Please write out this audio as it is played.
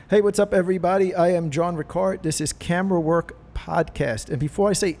Hey, what's up, everybody? I am John Ricard. This is Camera Work Podcast. And before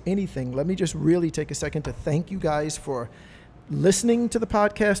I say anything, let me just really take a second to thank you guys for listening to the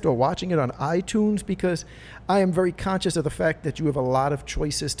podcast or watching it on iTunes, because I am very conscious of the fact that you have a lot of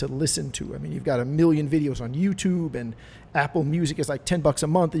choices to listen to. I mean, you've got a million videos on YouTube, and Apple Music is like $10 a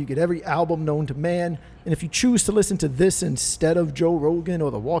month, and you get every album known to man. And if you choose to listen to this instead of Joe Rogan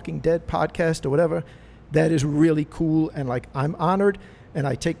or the Walking Dead podcast or whatever, that is really cool. And like, I'm honored, and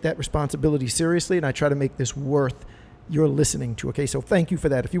I take that responsibility seriously, and I try to make this worth your listening to. Okay, so thank you for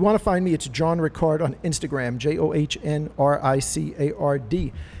that. If you want to find me, it's John Ricard on Instagram,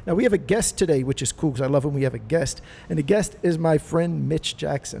 JohnRicard. Now, we have a guest today, which is cool because I love when we have a guest. And the guest is my friend Mitch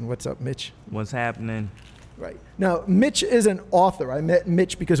Jackson. What's up, Mitch? What's happening? Right. Now, Mitch is an author. I met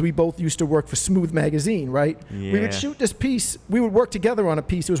Mitch because we both used to work for Smooth Magazine, right? Yeah. We would shoot this piece. We would work together on a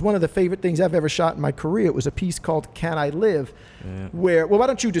piece. It was one of the favorite things I've ever shot in my career. It was a piece called Can I Live? Yeah. Where, well, why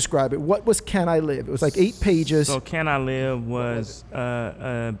don't you describe it? What was Can I Live? It was like 8 pages. So Can I Live was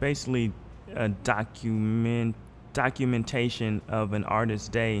basically a documentation of an artist's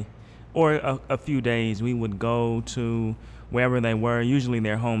day, or a few days. We would go to wherever they were, usually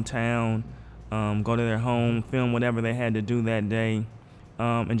their hometown, go to their home, film whatever they had to do that day,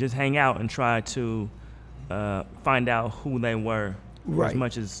 and just hang out and try to find out who they were, right, as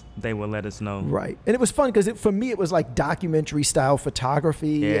much as they would let us know. Right. And it was fun because for me, it was like documentary style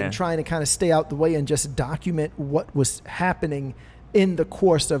photography, and trying to kind of stay out the way and just document what was happening in the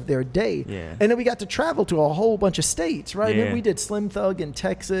course of their day. Yeah. And then we got to travel to a whole bunch of states, right? Yeah. And we did Slim Thug in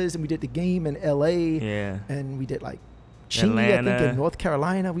Texas, and we did The Game in LA. Yeah. And we did like Chingy, I think, in North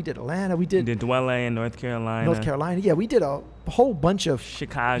Carolina. We did Atlanta. We did Dwele in North Carolina. Yeah, we did a whole bunch of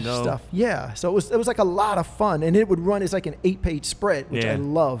Chicago stuff. Yeah, so it was like a lot of fun, and it would run as like an 8-page spread, which I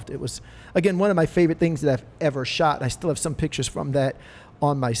loved. It was, again, one of my favorite things that I've ever shot. I still have some pictures from that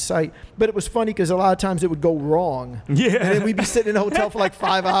on my site. But it was funny because a lot of times it would go wrong. Yeah. And then we'd be sitting in a hotel for like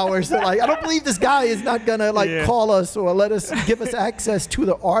 5 hours. They're like, I don't believe this guy is not gonna call us or give us access to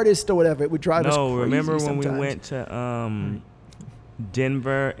the artist or whatever. It would drive us crazy. No, remember when sometimes. we went to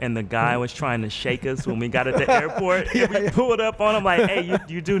Denver and the guy was trying to shake us when we got at the airport? And we pulled up on him like, hey,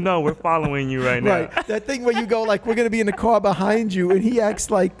 you do know we're following you right now. Right. That thing where you go like, we're going to be in the car behind you, and he acts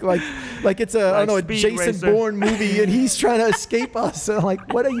like it's a, I don't know, a Jason Bourne movie, and he's trying to escape us. And I'm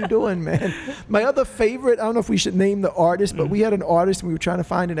like, what are you doing, man? My other favorite, I don't know if we should name the artist, but we had an artist and we were trying to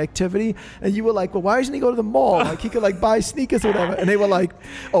find an activity, and you were like, well, why doesn't he go to the mall? Like, he could like buy sneakers or whatever. And they were like,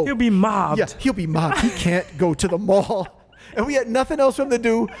 oh, he'll be mobbed. Yeah, he'll be mobbed. He can't go to the mall. And we had nothing else for him to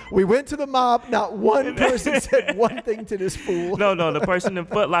do. We went to the mob. Not one person said one thing to this fool. No, the person in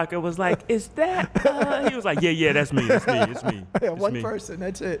Foot Locker was like, is that? He was like, yeah, that's me. It's me. Yeah, one person.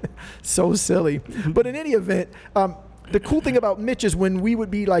 That's it. So silly. But in any event, the cool thing about Mitch is when we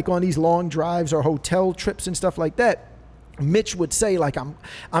would be like on these long drives or hotel trips and stuff like that, Mitch would say like, I'm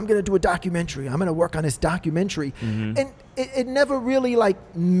going to do a documentary. I'm going to work on this documentary. Mm-hmm. And it never really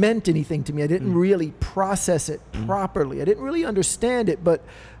like meant anything to me. I didn't really process it properly. I didn't really understand it. But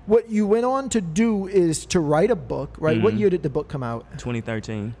what you went on to do is to write a book, right? Mm-hmm. What year did the book come out?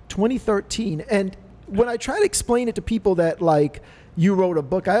 2013. 2013. And when I try to explain it to people that like, you wrote a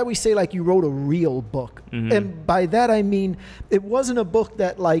book, I always say like you wrote a real book. Mm-hmm. And by that I mean it wasn't a book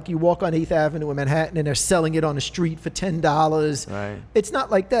that like you walk on 8th Avenue in Manhattan and they're selling it on the street for $10. Right. It's not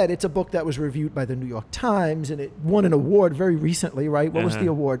like that. It's a book that was reviewed by the New York Times, and it won an award very recently, right? What was the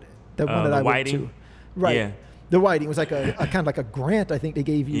award? That one that I went to. Right. Yeah. The Whiting was like a kind of like a grant I think they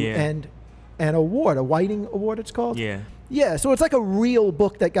gave you, and an award, a Whiting Award it's called. Yeah. Yeah, so it's like a real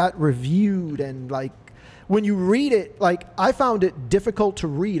book that got reviewed, and like when you read it, like I found it difficult to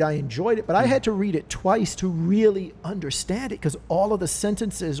read. I enjoyed it, but I had to read it twice to really understand it because all of the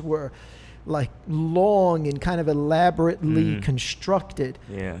sentences were like long and kind of elaborately constructed.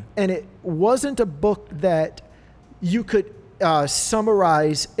 Yeah. And it wasn't a book that you could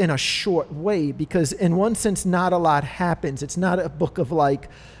summarize in a short way because in one sense, not a lot happens. It's not a book of like,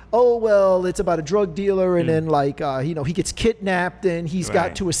 oh, well, it's about a drug dealer and then like, he gets kidnapped and he's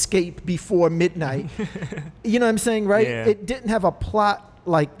got to escape before midnight. You know what I'm saying, right? Yeah. It didn't have a plot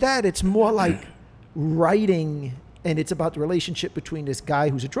like that. It's more like writing, and it's about the relationship between this guy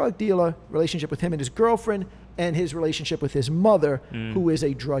who's a drug dealer, relationship with him and his girlfriend, and his relationship with his mother, who is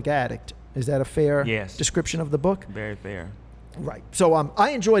a drug addict. Is that a fair description of the book? Very fair. Right. So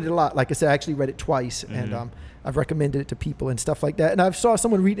I enjoyed it a lot. Like I said, I actually read it twice, and I've recommended it to people and stuff like that. And I saw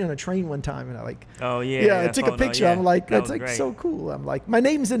someone reading on a train one time, and I like, I took a picture. I'm like, that's like great. So cool. I'm like, my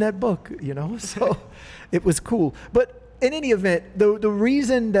name's in that book, So it was cool. But in any event, the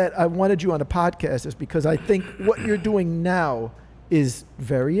reason that I wanted you on the podcast is because I think what you're doing now is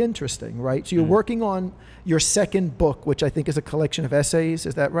very interesting, right? So you're working on your second book, which I think is a collection of essays.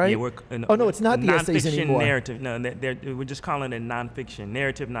 Is that right? Yeah, oh no, it's not the essays anymore. Narrative. No, we're just calling it nonfiction,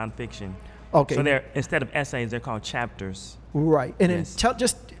 narrative nonfiction. Okay. So they're, instead of essays, they're called chapters. Right. And Yes. then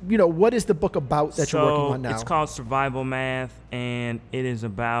just, what is the book about that you're working on now? It's called Survival Math, and it is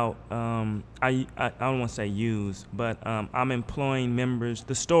about, I don't want to say use, but I'm employing members,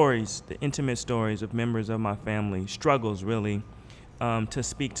 the intimate stories of members of my family, struggles really, to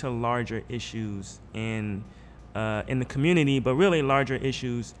speak to larger issues in the community, but really larger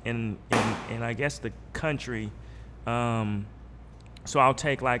issues in I guess the country. So I'll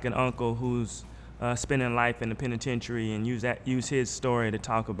take like an uncle who's spending life in the penitentiary and use his story to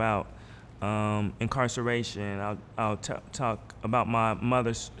talk about incarceration. I'll talk about my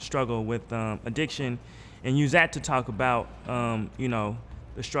mother's struggle with addiction, and use that to talk about the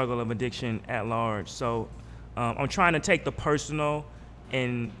struggle of addiction at large. So I'm trying to take the personal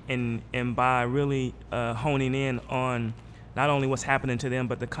and by really honing in on not only what's happening to them,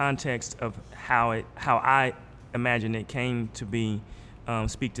 but the context of how I imagine it came to be,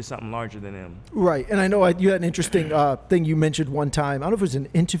 speak to something larger than them. Right. And I know you had an interesting thing you mentioned one time. I don't know if it was an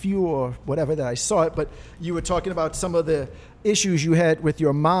interview or whatever that I saw it, but you were talking about some of the issues you had with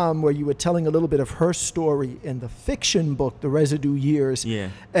your mom, where you were telling a little bit of her story in the fiction book, The Residue Years. Yeah.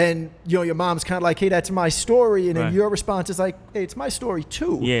 And your mom's kind of like, hey, that's my story. And then Right. your response is like, hey, it's my story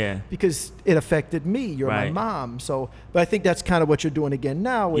too. Yeah. Because it affected me. You're my Right. mom. So, but I think that's kind of what you're doing again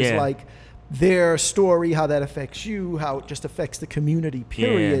now is Yeah. like their story, how that affects you, how it just affects the community,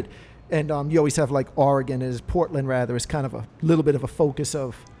 period. And you always have like Oregon, Portland rather, is kind of a little bit of a focus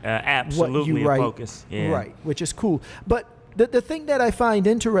of Absolutely what you a write. focus. Yeah. Right, which is cool. But the thing that I find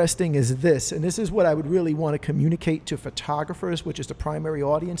interesting is this, and this is what I would really want to communicate to photographers, which is the primary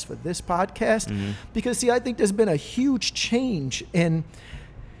audience for this podcast. Mm-hmm. Because, see, I think there's been a huge change in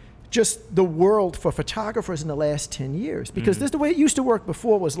just the world for photographers in the last 10 years. Because this, the way it used to work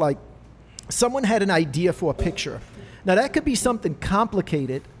before was like someone had an idea for a picture. Now, that could be something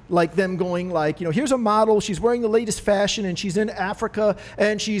complicated, like them going like, here's a model, she's wearing the latest fashion, and she's in Africa,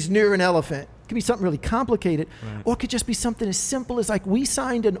 and she's near an elephant. It could be something really complicated. Right. Or it could just be something as simple as like, we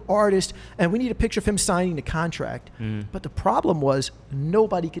signed an artist, and we need a picture of him signing the contract. But the problem was,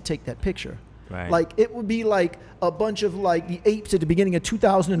 nobody could take that picture. Right. Like, it would be like a bunch of like the apes at the beginning of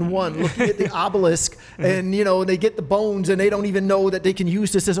 2001 looking at the obelisk, and they get the bones, and they don't even know that they can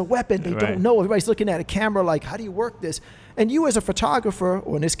use this as a weapon. They Right. don't know. Everybody's looking at a camera like, how do you work this? And you as a photographer,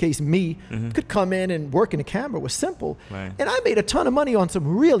 or in this case me, could come in and work in a camera was simple. Right. And I made a ton of money on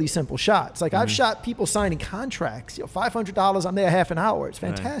some really simple shots. Like I've shot people signing contracts, $500, I'm there half an hour. It's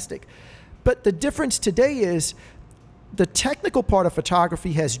fantastic. But the difference today is the technical part of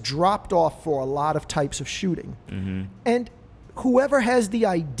photography has dropped off for a lot of types of shooting. And whoever has the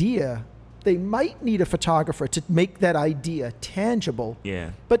idea, they might need a photographer to make that idea tangible. Yeah.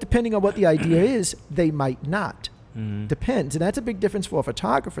 But depending on what the idea is, they might not. Depends. And that's a big difference for a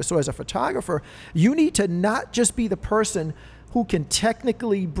photographer. So as a photographer, you need to not just be the person who can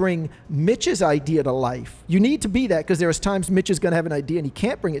technically bring Mitch's idea to life. You need to be that, because there's times Mitch is going to have an idea and he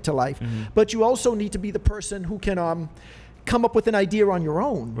can't bring it to life. But you also need to be the person who can come up with an idea on your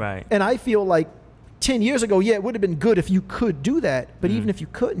own. Right. And I feel like 10 years ago, it would have been good if you could do that. But even if you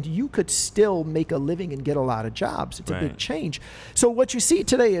couldn't, you could still make a living and get a lot of jobs. It's a big Right. change. So what you see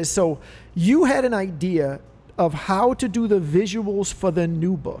today is, so you had an idea of how to do the visuals for the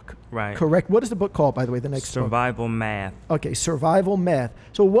new book. Right. Correct? What is the book called, by the way, the next book? Survival Math. Okay, Survival Math.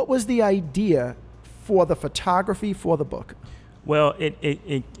 So what was the idea for the photography for the book? Well,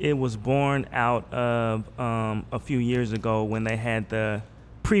 it was born out of a few years ago when they had the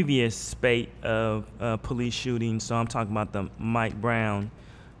previous spate of police shootings. So I'm talking about the Mike Brown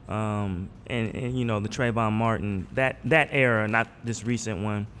and the Trayvon Martin, that era, not this recent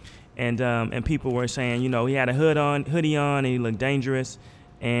one. And people were saying, he had a hoodie on, and he looked dangerous.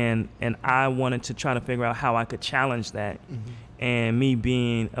 And I wanted to try to figure out how I could challenge that. And me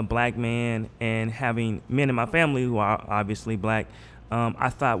being a black man and having men in my family who are obviously black, I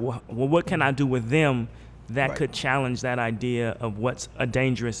thought, well, what can I do with them that could challenge that idea of what's a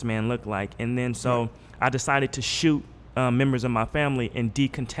dangerous man look like? And then so I decided to shoot members of my family and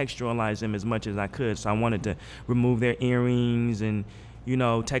decontextualize them as much as I could. So I wanted to remove their earrings and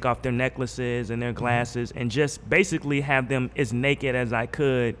take off their necklaces and their glasses and just basically have them as naked as I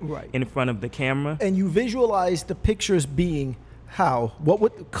could in front of the camera. And you visualized the pictures being how? What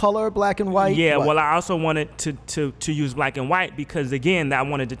would color, black and white? Yeah, what? well, I also wanted to use black and white because, again, I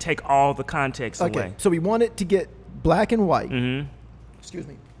wanted to take all the context away. So we wanted to get black and white. Mm-hmm. Excuse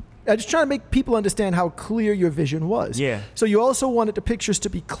me. I just trying to make people understand how clear your vision was. Yeah. So you also wanted the pictures to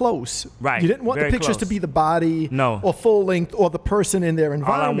be close. Right. You didn't want the Very pictures to close. be the body No. or full length or the person in their All I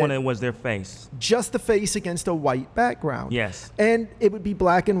environment. wanted was their face. Just the face against a white background. Yes. And it would be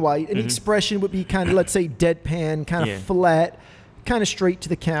black and white, and the expression would be kind of, let's say, deadpan, kind of Yeah. flat, kind of straight to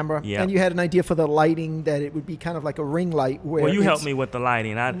the camera. Yeah. And you had an idea for the lighting that it would be kind of like a ring light. Where Well, you it's- helped me with the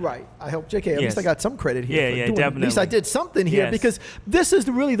lighting. Right. I helped JK. At least Yes. I got some credit here. Yeah, for yeah, doing, At least I definitely. did something here Yes. because this is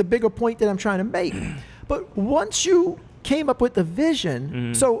really the bigger point that I'm trying to make. But once you came up with the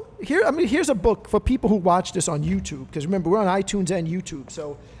vision, so here's a book for people who watch this on YouTube, because remember, we're on iTunes and YouTube.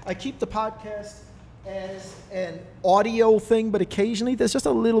 So I keep the podcast as an audio thing, but occasionally there's just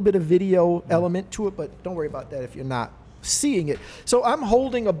a little bit of video element to it, but don't worry about that if you're not seeing it. So I'm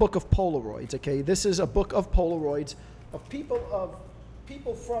holding a book of Polaroids, okay? This is a book of Polaroids of people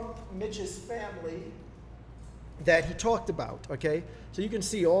from Mitch's family that he talked about, okay? So you can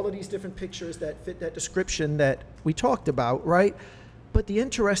see all of these different pictures that fit that description that we talked about, right? But the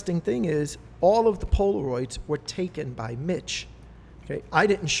interesting thing is all of the Polaroids were taken by Mitch. Okay, I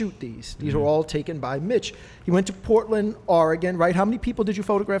didn't shoot these. These were all taken by Mitch. He went to Portland, Oregon, right? How many people did you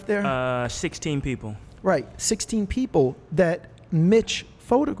photograph there? 16 people. Right, 16 people that Mitch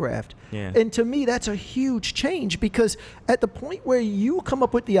photographed. Yeah. And to me, that's a huge change because at the point where you come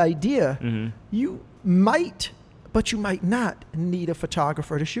up with the idea, you might, but you might not need a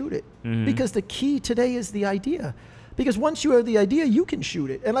photographer to shoot it. Because the key today is the idea. Because once you have the idea, you can shoot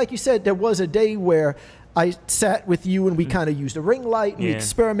it. And like you said, there was a day where I sat with you and we kind of used a ring light and we Yeah.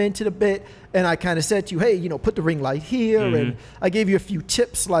 experimented a bit. And I kind of said to you, hey, put the ring light here. And I gave you a few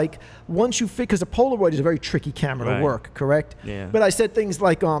tips like once you because a Polaroid is a very tricky camera to Right. work, correct? Yeah. But I said things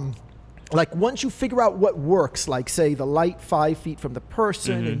like once you figure out what works, like say the light 5 feet from the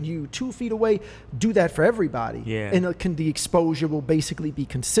person and you 2 feet away, do that for everybody. Yeah. And the exposure will basically be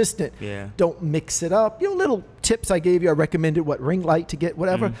consistent. Yeah. Don't mix it up. Little tips I gave you. I recommended what ring light to get,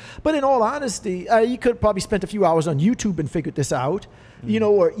 whatever. But in all honesty, you could probably spent a few hours on YouTube and figured this out,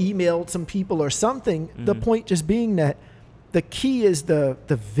 or emailed some people or something. The point just being that the key is the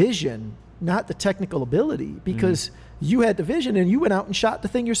vision, not the technical ability, because you had the vision and you went out and shot the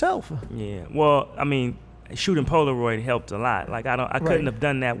thing yourself. Yeah. Well, I mean, shooting Polaroid helped a lot. Like I couldn't have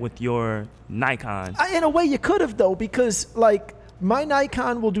done that with your Nikon. In a way, you could have though, because like my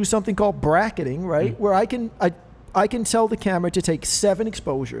Nikon will do something called bracketing, right? Where I can tell the camera to take 7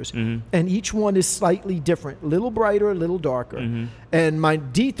 exposures, and each one is slightly different, a little brighter, a little darker. And my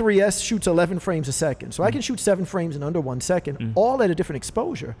D3S shoots 11 frames a second, so I can shoot 7 frames in under 1 second, all at a different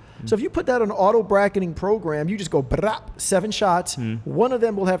exposure. So if you put that on an auto bracketing program, you just go 7 shots. One of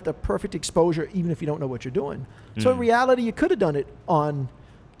them will have the perfect exposure, even if you don't know what you're doing. So in reality, you could have done it on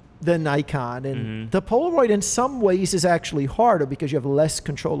the Nikon, and the Polaroid in some ways is actually harder because you have less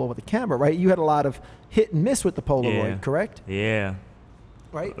control over the camera, right? You had a lot of hit and miss with the Polaroid, Yeah. correct? Yeah.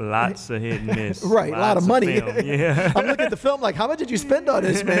 Right? Lots of hit and miss. Right, a lot of Lots money. film. Yeah. I'm looking at the film like, how much did you spend on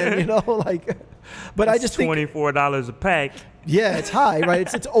this, man? But I just think, $24 a pack. yeah, it's high,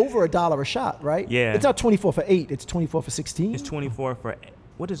 right? It's over $1 a shot, right? Yeah. It's not 24 for 8, it's 24 for 16. It's 24 for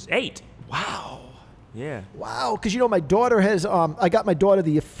what is 8? Wow. Yeah. Wow, because my daughter has, I got my daughter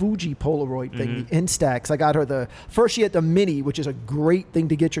the Fuji Polaroid thing, the Instax. I got her first she had the Mini, which is a great thing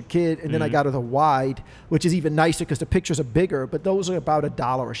to get your kid, and then I got her the Wide, which is even nicer because the pictures are bigger, but those are about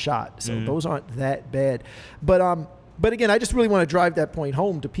 $1 a shot, so those aren't that bad. But again, I just really want to drive that point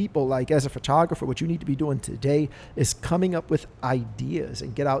home to people, like as a photographer, what you need to be doing today is coming up with ideas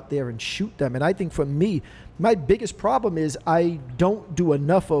and get out there and shoot them. And I think for me, my biggest problem is I don't do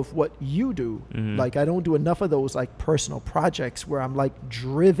enough of what you do. Like I don't do enough of those like personal projects where I'm like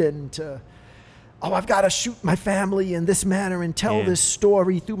driven to, I've got to shoot my family in this manner and tell this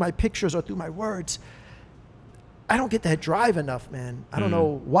story through my pictures or through my words. I don't get that drive enough, man. I don't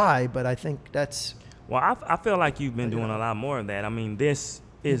know why, but I think that's... Well, I feel like you've been doing a lot more of that. I mean, this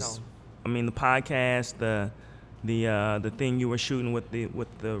is, I mean, the podcast, the thing you were shooting with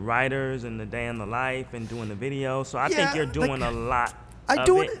the writers and the day in the life and doing the video. So I think you're doing a lot. I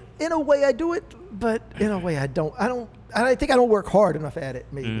do it in a way. I do it, but in a way I don't. I think I don't work hard enough at it.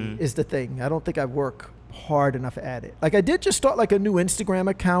 Maybe is the thing. I don't think I work hard enough at it. Like I did just start like a new Instagram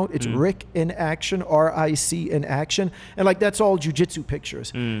account. It's Rick in Action, RIC in Action, and like that's all jiu-jitsu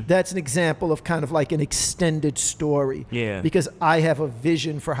pictures. That's an example of kind of like an extended story. Yeah. Because I have a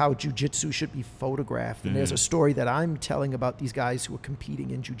vision for how jiu-jitsu should be photographed, and there's a story that I'm telling about these guys who are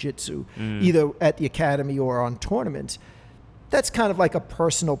competing in jiu-jitsu, either at the academy or on tournaments. That's kind of like a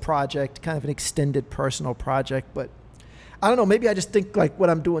personal project, kind of an extended personal project, but I don't know, maybe I just think like what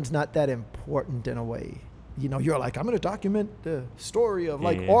I'm doing is not that important in a way. you're like, I'm going to document the story of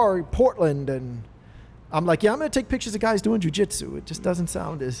like, Yeah. or Portland. And I'm like, yeah, I'm going to take pictures of guys doing jujitsu. It just doesn't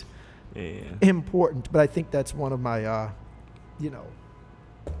sound as Yeah. important. But I think that's one of my,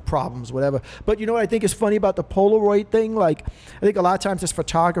 problems, whatever. But you know what I think is funny about the Polaroid thing? Like, I think a lot of times as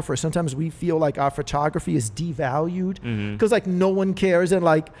photographers, sometimes we feel like our photography is devalued because like no one cares. And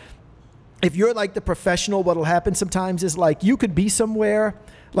like, if you're like the professional, what'll happen sometimes is like you could be somewhere,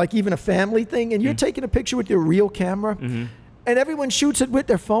 like even a family thing, and you're taking a picture with your real camera. And everyone shoots it with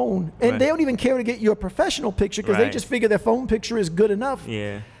their phone, and Right. they don't even care to get you a professional picture because they Right. just figure their phone picture is good enough.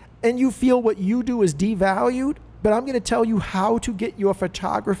 Yeah. And you feel what you do is devalued, but I'm going to tell you how to get your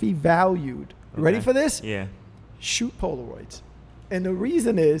photography valued. You ready Okay. for this? Yeah. Shoot Polaroids. And the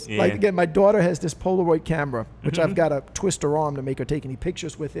reason is, like, Yeah. again, my daughter has this Polaroid camera, which I've got to twist her arm to make her take any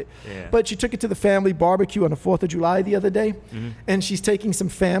pictures with it. Yeah. But she took it to the family barbecue on the 4th of July the other day, and she's taking some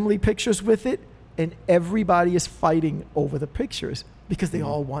family pictures with it, and everybody is fighting over the pictures because they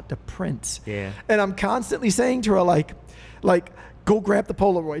all want the prints. Yeah. And I'm constantly saying to her, like, go grab the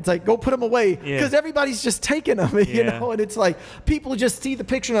Polaroids, like, go put them away, Yeah. because everybody's just taking them, you Yeah. know? And it's like, people just see the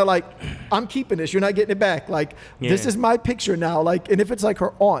picture and are like, I'm keeping this, you're not getting it back. Like, this Yeah. is my picture now. Like, and if it's like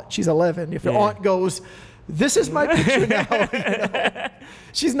her aunt, she's 11, if her Yeah. aunt goes, this is my picture now, you know?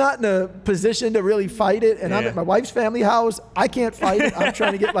 She's not in a position to really fight it. And I'm Yeah. at my wife's family house. I can't fight it. I'm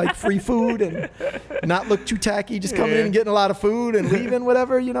trying to get like free food and not look too tacky, just coming in Yeah. and getting a lot of food and leaving,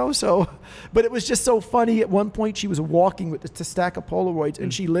 whatever, you know? So, but it was just so funny. At one point, she was walking with the stack of Polaroids,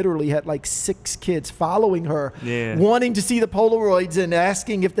 and she literally had like 6 kids following her, Yeah. wanting to see the Polaroids and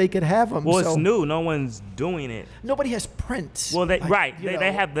asking if they could have them. Well, so it's new. No one's doing it. nobody has prints. Well, Like, right. you They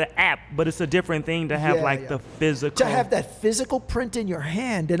know, have the app, but it's a different thing to have Yeah, like yeah. the physical. to have that physical print in your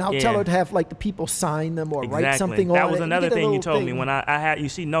hand, and I'll tell Yeah. her to have like the people sign them or Exactly. write something on it. That was and another get a thing you little told me thing. when I had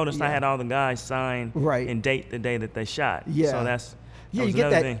noticed I Yeah. had all the guys sign Right. and date the day that they shot. Yeah. So that Yeah, was you get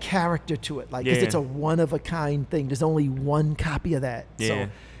another that thing. character to it, like, because Yeah. it's a one-of-a-kind thing. There's only one copy of that. Yeah. So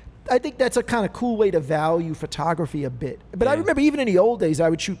I think that's a kind of cool way to value photography a bit. But I Yeah. remember even in the old days, I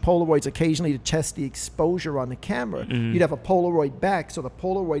would shoot Polaroids occasionally to test the exposure on the camera. Mm-hmm. You'd have a Polaroid back, so the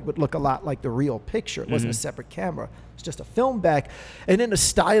Polaroid would look a lot like the real picture. It wasn't Mm-hmm. a separate camera. It's just a film back. And then the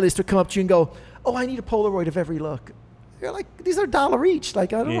stylist would come up to you and go, oh, I need a Polaroid of every look. You're like, these are $1 each.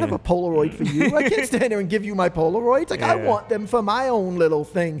 Like, I don't Yeah. have a Polaroid for you. I can't stand there and give you my Polaroids. Like, I Yeah. want them for my own little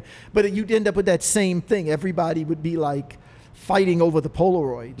thing. But you'd end up with that same thing. Everybody would be like fighting over the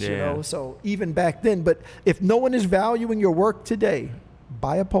Polaroids, you Yeah. know? So even back then, but if no one is valuing your work today,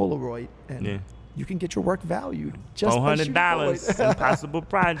 buy a Polaroid and Yeah. you can get your work valued. Just by shooting $400, Polaroids. impossible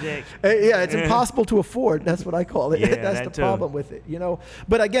project. Yeah, it's impossible to afford. That's what I call it. Yeah, That's that the too. problem with it, you know?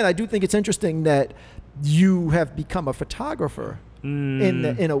 But again, I do think it's interesting that you have become a photographer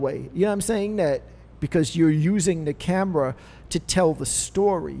in a way. You know what I'm saying? That because you're using the camera to tell the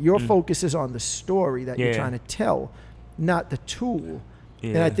story. Your focus is on the story that you're Yeah. trying to tell, not the tool.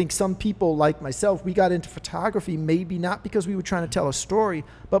 And Yeah. I think some people like myself, we got into photography maybe not because we were trying to tell a story,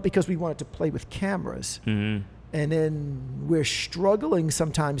 but because we wanted to play with cameras. Mhm. And then we're struggling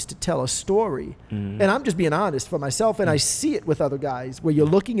sometimes to tell a story. Mm-hmm. And I'm just being honest for myself, and I see it with other guys where you're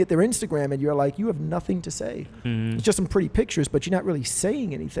looking at their Instagram and you're like, you have nothing to say. It's just some pretty pictures, but you're not really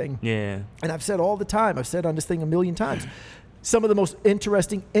saying anything. Yeah. And I've said all the time, I've said on this thing a million times, some of the most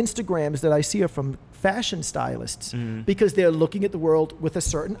interesting Instagrams that I see are from fashion stylists because they're looking at the world with a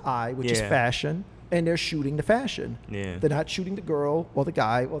certain eye, which is Yeah. fashion, and they're shooting the fashion. Yeah. They're not shooting the girl or the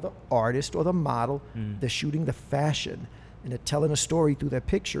guy or the artist or the model. They're shooting the fashion, and they're telling a story through their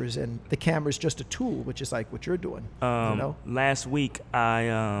pictures, and the camera's just a tool, which is like what you're doing, you know? Last week,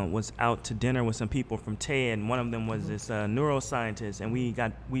 I was out to dinner with some people from TED, and one of them was this neuroscientist, and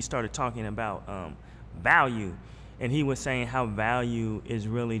we started talking about value, and he was saying how value is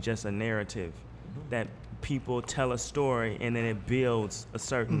really just a narrative, that people tell a story, and then it builds a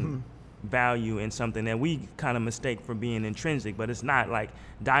certain value in something that we kind of mistake for being intrinsic, but it's not. Like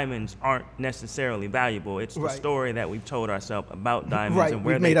diamonds aren't necessarily valuable. It's the Right. story that we've told ourselves about diamonds Right, and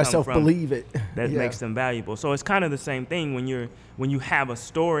where we've they made come ourselves from believe it. that Yeah. makes them valuable. So it's kind of the same thing when you have a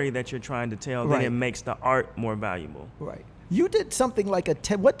story that you're trying to tell, then Right. it makes the art more valuable. Right. You did something like a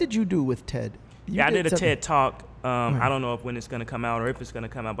TED. What did you do with TED? You Yeah, I did a something- TED Talk. I don't know when it's going to come out or if it's going to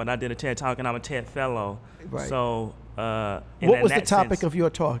come out, but I did a TED Talk, and I'm a TED Fellow. Right. So What was the topic of your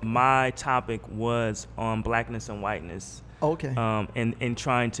talk? My topic was on blackness and whiteness. Okay. And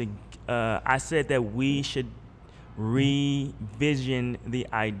trying to, I said that we should revision the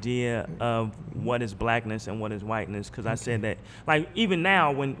idea of what is blackness and what is whiteness, because I said that, like, even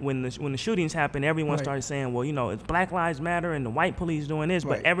now when the shootings happen, everyone started saying, well, you know, it's Black Lives Matter and the white police doing this,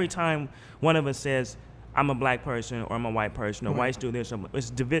 Right. but every time one of us says, I'm a black person or I'm a white person or Right. whites do this.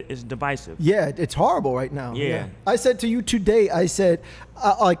 It's divisive. Yeah, it's horrible right now. Yeah. I said to you today, I said,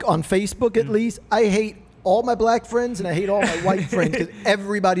 like on Facebook at least, I hate all my black friends and I hate all my white friends because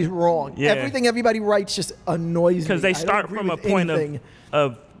everybody's wrong. Yeah. Everything everybody writes just annoys me. Because they I don't start agree from a with point anything.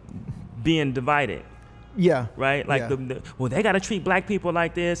 of being divided. Yeah. Right? Like, Yeah. well, they got to treat black people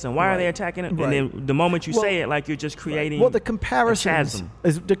like this, and why are they Right. attacking it? Right. And then the moment you Well, say it, like you're just creating Well, the a comparisons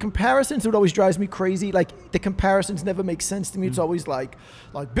chasm. the comparisons what always drives me crazy. Like the comparisons never make sense to me. It's always like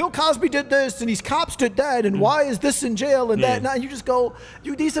Bill Cosby did this and these cops did that, and why is this in jail and Yeah. that? And now you just go,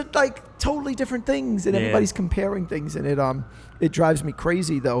 these are like totally different things, and Yeah. everybody's comparing things, and it drives me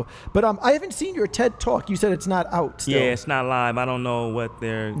crazy though. But I haven't seen your TED Talk. You said it's not out still. Yeah, it's not live. I don't know what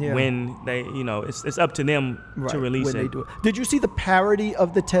they're Yeah. when they, it's up to them Right, to release when it. they do it. Did you see the parody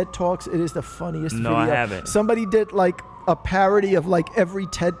of the TED Talks? It is the funniest No, video. I haven't. Somebody did like a parody of like every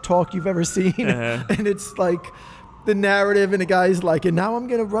TED Talk you've ever seen. Uh-huh. And it's like the narrative, and the guy's like, and now I'm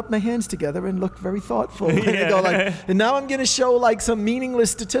going to rub my hands together and look very thoughtful. And they go like, and now I'm going to show like some meaningless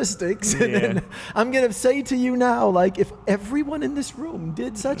statistics. And Yeah. then I'm going to say to you now, like, if everyone in this room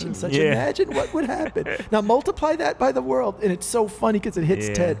did such and such, Yeah. imagine what would happen. Now multiply that by the world. And it's so funny because it hits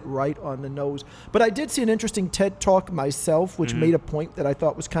Yeah. TED right on the nose. But I did see an interesting TED Talk myself, which made a point that I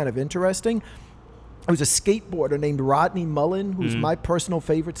thought was kind of interesting. It was a skateboarder named Rodney Mullen, who's my personal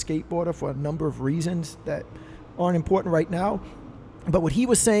favorite skateboarder for a number of reasons that aren't important right now. But what he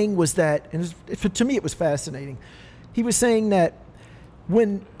was saying was that, and to me it was fascinating, he was saying that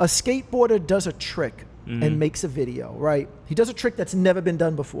when a skateboarder does a trick and makes a video, right? He does a trick that's never been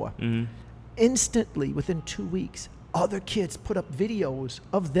done before. Instantly, within 2 weeks, other kids put up videos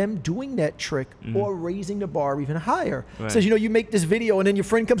of them doing that trick or raising the bar even higher. Right. Says, you make this video and then your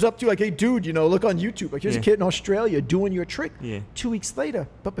friend comes up to you like, hey, dude, look on YouTube. Like, here's a Yeah. kid in Australia doing your trick. Yeah. 2 weeks later,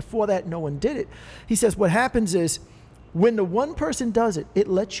 but before that, no one did it. He says what happens is when the one person does it, it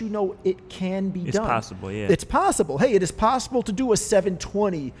lets you know it can be It's done. possible, yeah. It's possible. Hey, it is possible to do a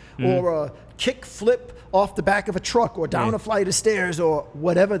 720 or a kick flip off the back of a truck or down Yeah. a flight of stairs or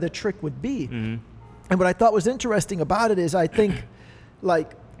whatever the trick would be. And what I thought was interesting about it is I think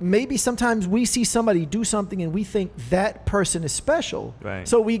like maybe sometimes we see somebody do something and we think that person is special. Right.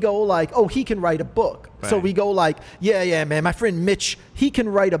 So we go like, oh, he can write a book. So Right. we go like, yeah, man, my friend Mitch, he can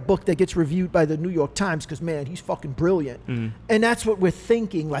write a book that gets reviewed by the New York Times because, man, he's fucking brilliant. And that's what we're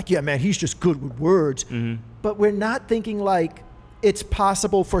thinking, like, yeah, man, he's just good with words. But we're not thinking like it's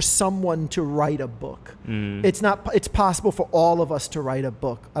possible for someone to write a book. It's possible for all of us to write a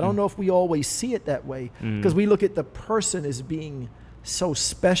book. I don't know if we always see it that way because we look at the person as being so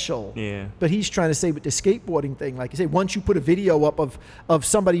special. Yeah. But he's trying to say with the skateboarding thing, like you say, once you put a video up of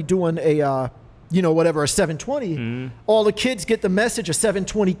somebody doing a a 720, all the kids get the message a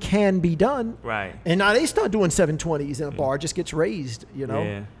 720 can be done. Right. And now they start doing 720s and a bar just gets raised,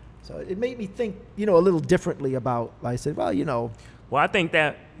 Yeah. So it made me think, a little differently about, I said, well, Well, I think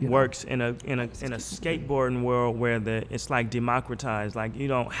that You know. works in a skateboarding world where it's like democratized. Like you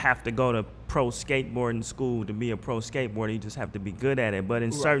don't have to go to pro skateboarding school to be a pro skateboarder. You just have to be good at it. But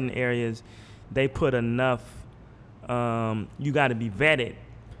in certain areas, they put enough. You got to be vetted.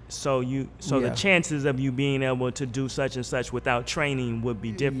 So the Yeah. chances of you being able to do such and such without training would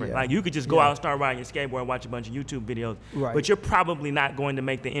be different. Yeah. Like you could just go Yeah. out and start riding your skateboard and watch a bunch of YouTube videos. Right. But you're probably not going to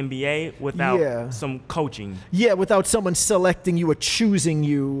make the NBA without Yeah. some coaching. Yeah, without someone selecting you or choosing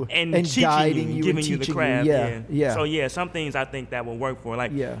you And teaching guiding you, you, giving and you the teaching craft. Yeah. So some things I think that will work for.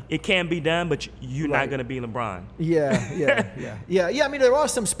 Like Yeah. it can be done, but you're Right. not gonna be LeBron. Yeah. I mean, there are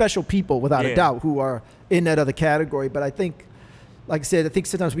some special people, without a Yeah. doubt, who are in that other category. But I think, like I said, I think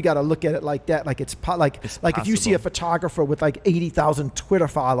sometimes we got to look at it like that. Like it's like if you see a possible. photographer with like 80,000 Twitter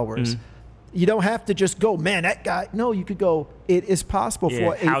followers, you don't have to just go, man, that guy. No, you could go, it is possible Yeah,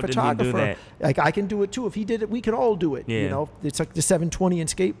 for a how did he do photographer. that? Like I can do it too. If he did it, we can all do it. Yeah. It's like the 720 in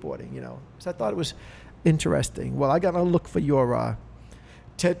skateboarding. So I thought it was interesting. Well, I got to look for your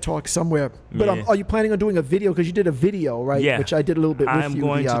TED Talk somewhere. But Yeah. are you planning on doing a video? Because you did a video, right? Yeah. Which I did a little bit with I'm you,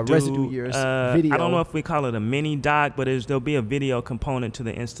 going the to do Residue Years video. I don't know if we call it a mini doc, but there'll be a video component to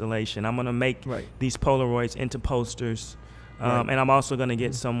the installation. I'm gonna make Right. these Polaroids into posters. Right. And I'm also going to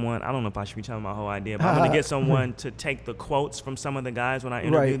get someone, I don't know if I should be telling my whole idea, but I'm going to get someone to take the quotes from some of the guys when I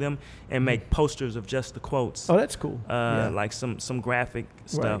interview Right. them and make posters of just the quotes. Oh, that's cool. Yeah. Like some graphic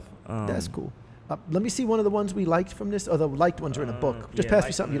stuff. That's cool. Let me see one of the ones we liked from this. Oh, the liked ones are in a book. Just yeah, pass me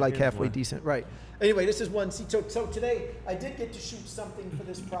liked something you one. like Here's halfway one. decent. Right. Anyway, this is one. See, so today I did get to shoot something for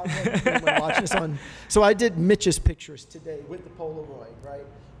this project. When I'm watching this on. So I did Mitch's pictures today with the Polaroid, right?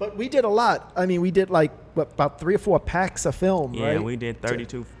 But we did a lot. I mean, we did about 3 or 4 packs of film, Yeah, right? we did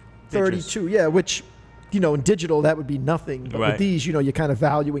 32 pictures. 32, yeah, which in digital, that would be nothing. But with these, you're kind of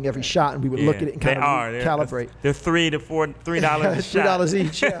valuing every shot, and we would look at it and kind of calibrate. They're $3 a shot. $3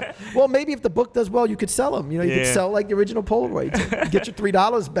 each, yeah. Well, maybe if the book does well, you could sell them. You could sell like the original Polaroids. Get your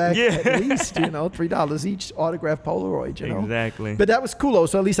 $3 back at least, $3 each autographed Polaroid, Exactly. But that was cool, though.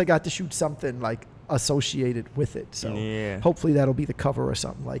 So at least I got to shoot something like associated with it. So hopefully that'll be the cover or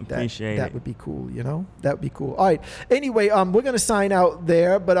something like that. That would be cool, That would be cool. All right. Anyway, we're going to sign out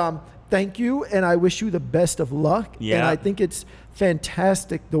there, but thank you, and I wish you the best of luck. Yeah. And I think it's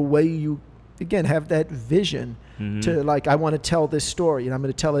fantastic the way you, again, have that vision to, like, I want to tell this story, and I'm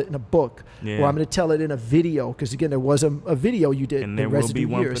going to tell it in a book, or I'm going to tell it in a video, because, again, there was a video you did. And there will be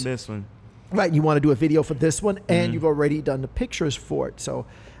one for this one. Right, you want to do a video for this one, and you've already done the pictures for it. So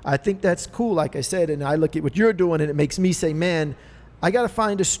I think that's cool, like I said, and I look at what you're doing, and it makes me say, man, I got to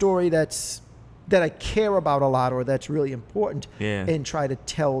find a story that I care about a lot, or that's really important, and try to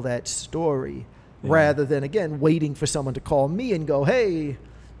tell that story rather than, again, waiting for someone to call me and go, hey,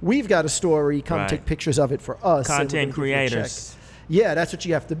 we've got a story, come take pictures of it for us. Content creators. Yeah, that's what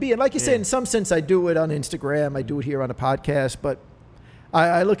you have to be. And like you said, in some sense, I do it on Instagram, I do it here on a podcast, but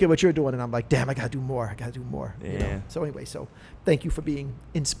I look at what you're doing and I'm like, damn, I got to do more. Yeah. So anyway, thank you for being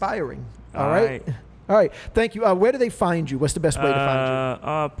inspiring. All right. All right. Thank you. Where do they find you? What's the best way to find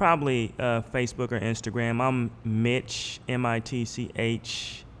you? Probably Facebook or Instagram. I'm Mitch,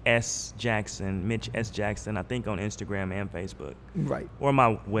 MITCH S. Jackson, Mitch S. Jackson, I think on Instagram and Facebook. Right. Or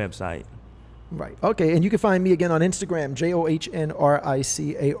my website. Right. Okay. And you can find me again on Instagram, JOHNRICARD.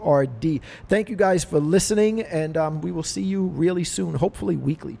 Thank you guys for listening, and we will see you really soon, hopefully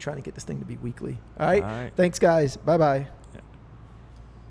weekly, trying to get this thing to be weekly. All right. Thanks, guys. Bye-bye.